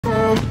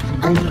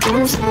I'm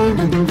insane,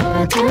 nothing but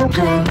I can't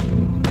play.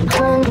 You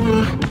call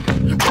me,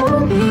 you call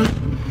me.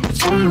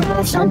 Say you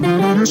have something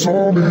and it's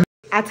on me.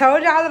 I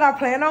told y'all that I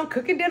plan on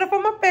cooking dinner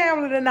for my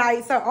family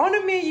tonight. So on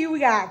the menu, we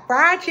got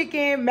fried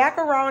chicken,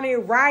 macaroni,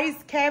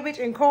 rice, cabbage,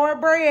 and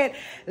cornbread.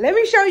 Let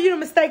me show you the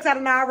mistakes I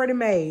done already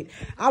made.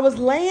 I was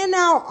laying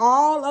out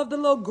all of the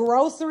little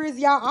groceries,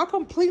 y'all. I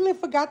completely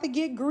forgot to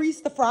get grease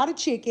to fry the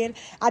chicken.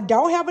 I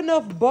don't have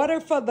enough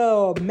butter for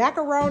the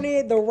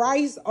macaroni, the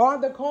rice, or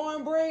the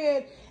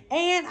cornbread.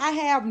 And I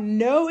have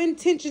no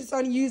intentions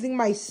on using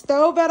my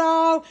stove at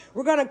all.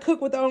 We're gonna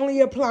cook with only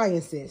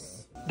appliances.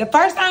 The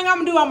first thing I'm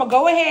gonna do, I'm gonna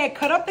go ahead,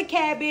 cut up the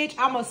cabbage.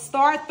 I'm gonna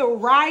start the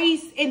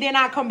rice, and then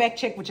I'll come back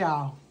check with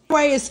y'all.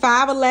 Anyway, it's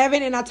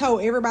 5:11, and I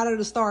told everybody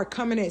to start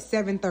coming at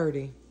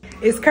 7:30.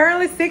 It's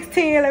currently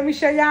 6:10. Let me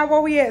show y'all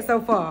where we at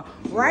so far.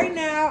 Right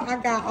now, I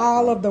got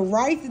all of the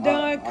rice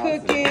done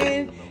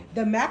cooking.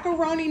 The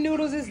macaroni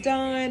noodles is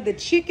done. The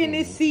chicken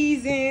is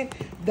seasoned.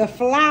 The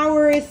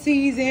flour is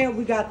seasoned.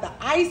 We got the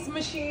ice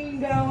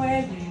machine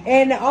going.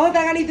 And the only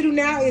thing I need to do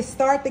now is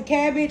start the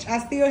cabbage. I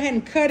still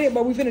hadn't cut it,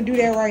 but we're finna do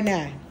that right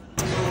now.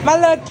 My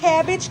little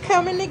cabbage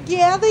coming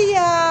together,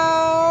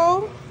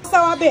 y'all. So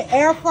I've been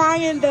air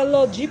frying the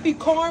little Jiffy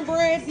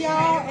cornbreads,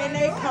 y'all, and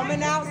they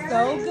coming out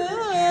so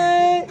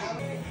good.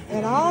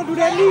 And I don't do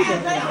that neither.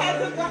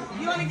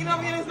 You wanna get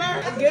over here and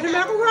start? Get the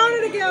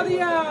macaroni together,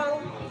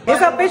 y'all. It's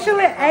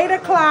officially 8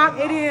 o'clock.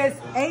 It is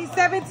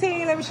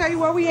 8:17. Let me show you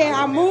where we at.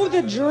 I moved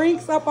the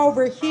drinks up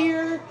over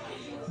here.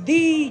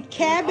 The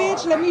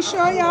cabbage, let me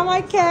show y'all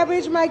my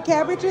cabbage. My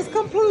cabbage is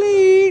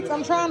complete.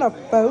 I'm trying to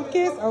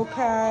focus,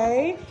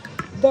 okay.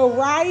 The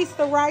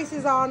rice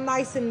is all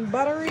nice and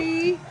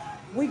buttery.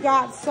 We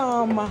got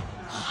some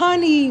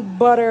honey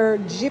butter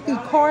Jiffy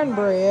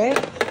cornbread.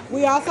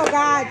 We also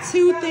got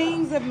 2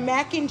 things of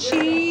mac and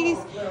cheese.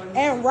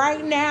 And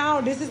right now,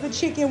 this is the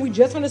chicken. We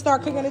just want to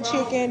start cooking the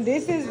chicken.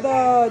 This is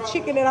the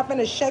chicken that I'm going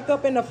to shake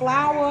up in the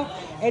flour.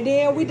 And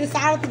then we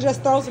decided to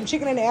just throw some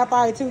chicken in the air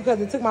fryer too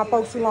because it took my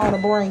folks too long to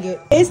bring it.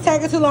 It's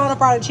taking too long to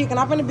fry the chicken.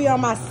 I'm going to be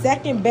on my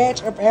 2nd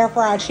batch of air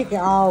fried chicken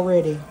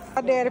already.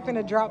 My daddy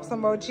finna drop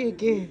some more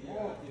chicken.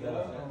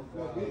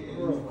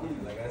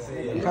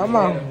 Come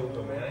on.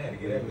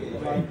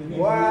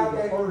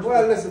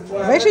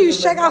 Make sure you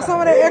shake out some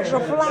of that extra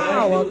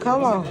flour.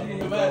 Come on.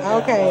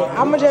 Okay,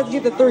 I'm gonna just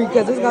get the 3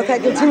 because it's gonna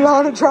take it too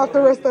long to drop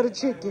the rest of the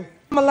chicken.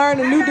 I'm gonna learn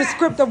a new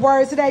descriptive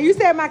word today. You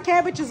said my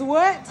cabbage is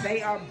what?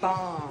 They are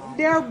bomb.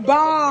 They're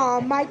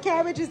bomb. My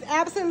cabbage is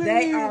absolutely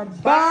They are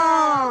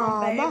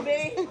bomb,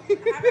 baby.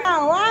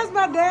 Oh, why is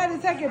my daddy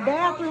taking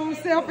bathroom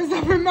selfies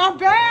up in my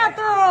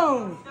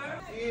bathroom?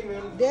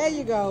 There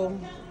you go.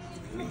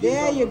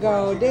 There you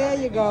go, there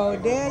you go,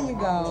 there you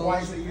go.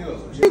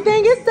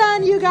 Everything is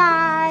done, you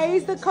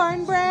guys. The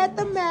cornbread,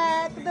 the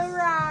mac, the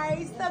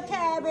rice, the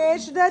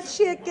cabbage, the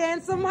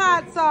chicken, some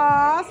hot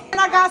sauce. And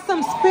I got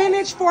some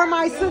spinach for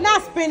my sister.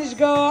 Not spinach,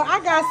 girl. I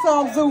got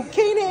some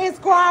zucchini and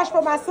squash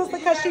for my sister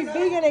because she's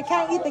vegan and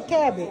can't eat the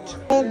cabbage.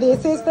 And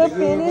this is the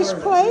finished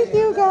plate,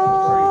 you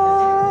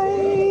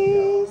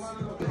guys.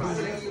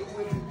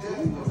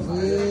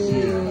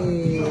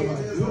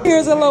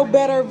 Here's a little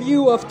better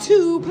view of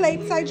 2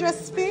 plates I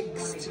just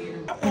fixed.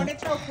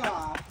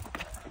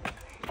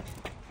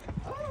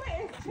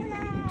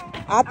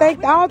 I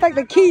don't think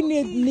the key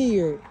is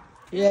near.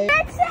 Yeah.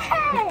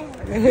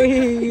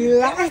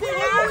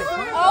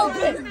 Oh,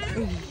 this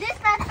is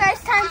my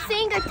first time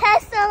seeing a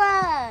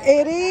Tesla.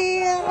 It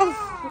is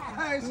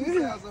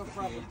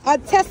a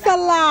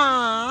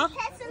Tesla.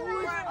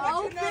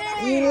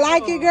 You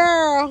like it,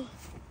 girl?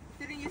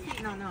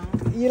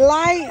 You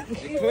like?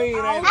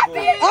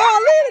 Oh,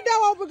 leave the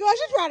door open, girl.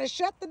 She's trying to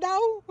shut the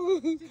door.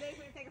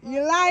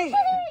 You like?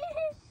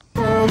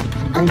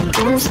 I'm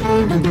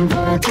insane, nothing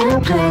but I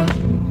can't play.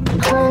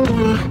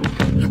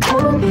 You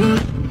call me,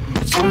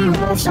 say you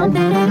have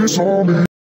something and it's on me.